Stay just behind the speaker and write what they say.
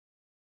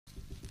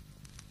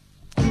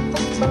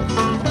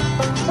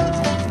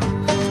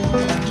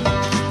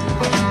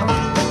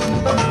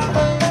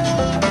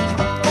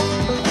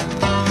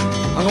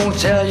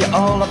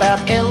all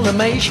about Ella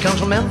May. She comes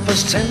from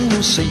Memphis,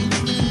 Tennessee.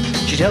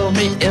 She tells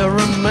me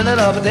every minute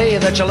of the day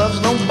that she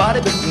loves nobody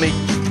but me.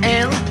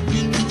 And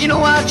you know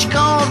what she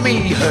calls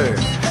me? Her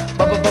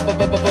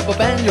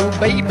Banjo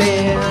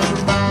Baby.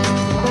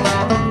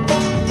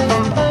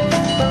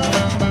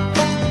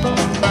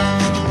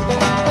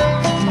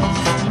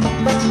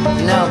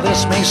 Now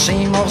this may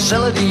seem all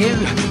silly to you,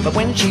 but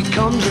when she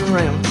comes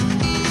around,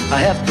 I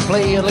have to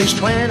play at least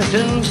 20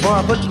 tunes before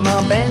I put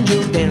my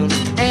banjo down.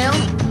 And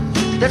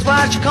that's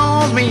why she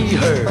calls me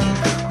her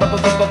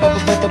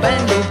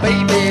Banjo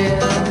Baby.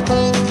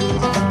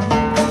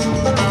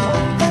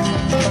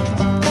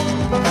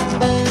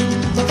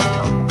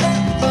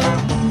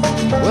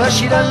 Well,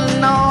 she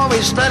doesn't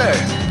always stutter,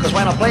 'cause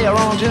when I play her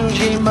on tune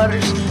she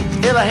mutters,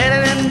 if I had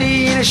it in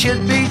D, it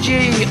should be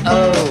G.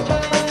 Oh,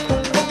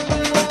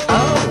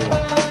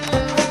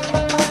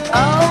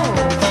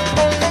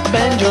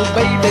 Banjo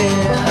Baby.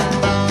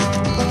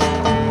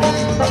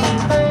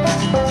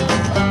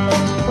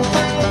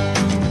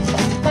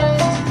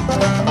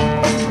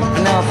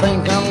 Now I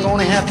think I'm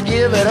gonna have to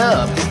give it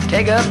up,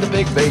 take up the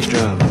big bass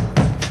drum.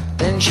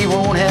 Then she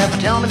won't have to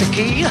tell me the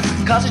key,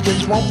 'cause it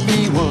just won't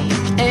be one.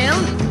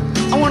 And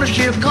I wonder if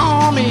she'll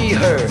call me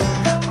her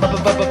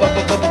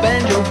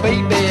Banjo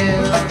Baby.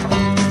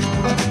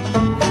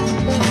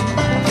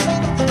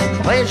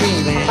 Play a G,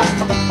 man.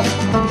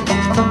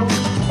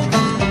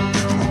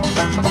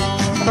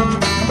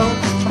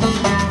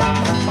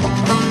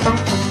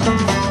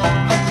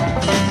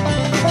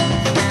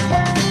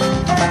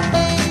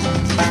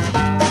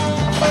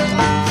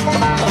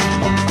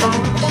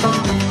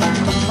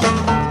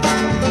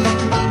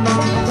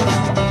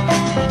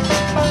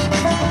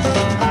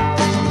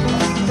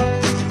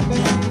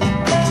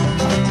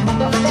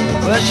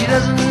 Well, she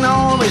doesn't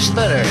always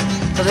stutter,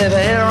 'cause if I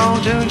hit her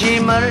on tune, she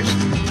mutters,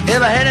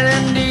 if I had it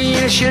in D,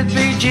 it should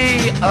be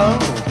G. Oh,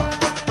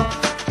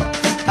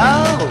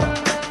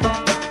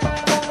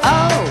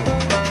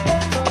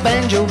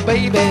 Banjo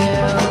Baby.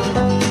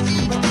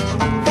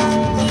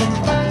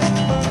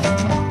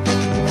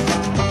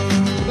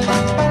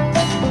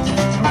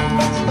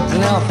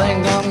 Now I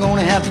think I'm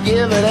gonna have to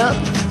give it up,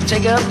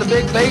 take up the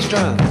big bass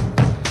drum.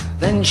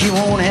 Then she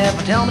won't have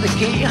to tell me the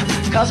key,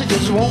 'cause it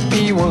just won't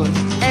be one.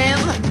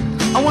 And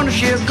I wonder if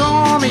she'll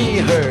call me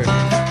her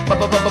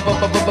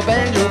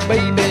Banjo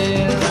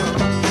Baby.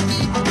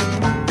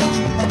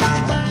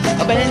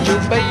 Banjo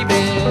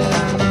Baby.